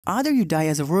Either you die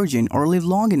as a virgin or live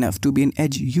long enough to be an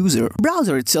Edge user.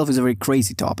 Browser itself is a very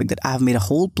crazy topic that I've made a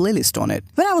whole playlist on it.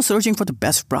 When I was searching for the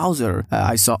best browser,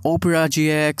 I saw Opera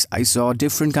GX, I saw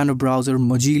different kind of browser,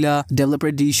 Mozilla, Developer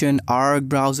Edition, Arc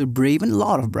browser, Brave, and a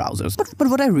lot of browsers. But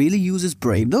what I really use is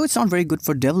Brave, though it's not very good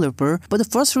for developer. But the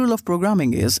first rule of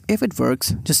programming is, if it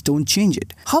works, just don't change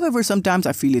it. However, sometimes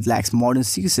I feel it lacks modern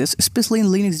CSS, especially in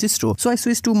Linux distro, so I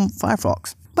switched to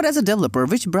Firefox. But as a developer,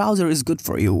 which browser is good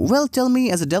for you? Well, tell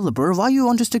me as a developer why you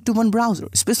want to stick to one browser.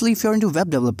 Especially if you're into web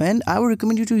development, I would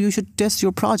recommend you should test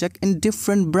your project in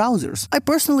different browsers. I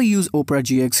personally use Opera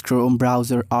GX, Chrome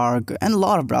browser, Arc, and a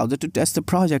lot of browsers to test the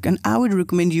project, and I would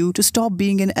recommend you to stop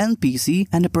being an NPC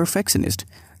and a perfectionist.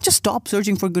 Just stop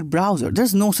searching for a good browser.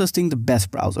 There's no such thing the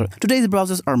best browser. Today's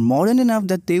browsers are modern enough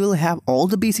that they will have all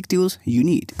the basic tools you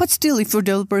need. But still, if your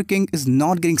developer king is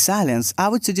not getting silence, I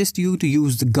would suggest you to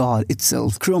use the god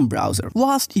itself, Chrome browser.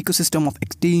 Vast ecosystem of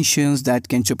extensions that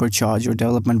can supercharge your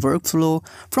development workflow.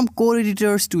 From code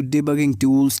editors to debugging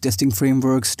tools, testing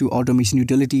frameworks to automation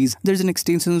utilities, there's an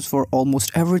extensions for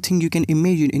almost everything you can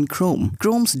imagine in Chrome.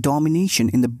 Chrome's domination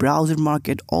in the browser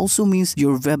market also means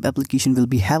your web application will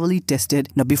be heavily tested.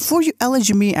 Now, before you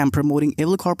allege me, I'm promoting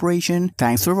Evil Corporation.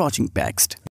 Thanks for watching Bext.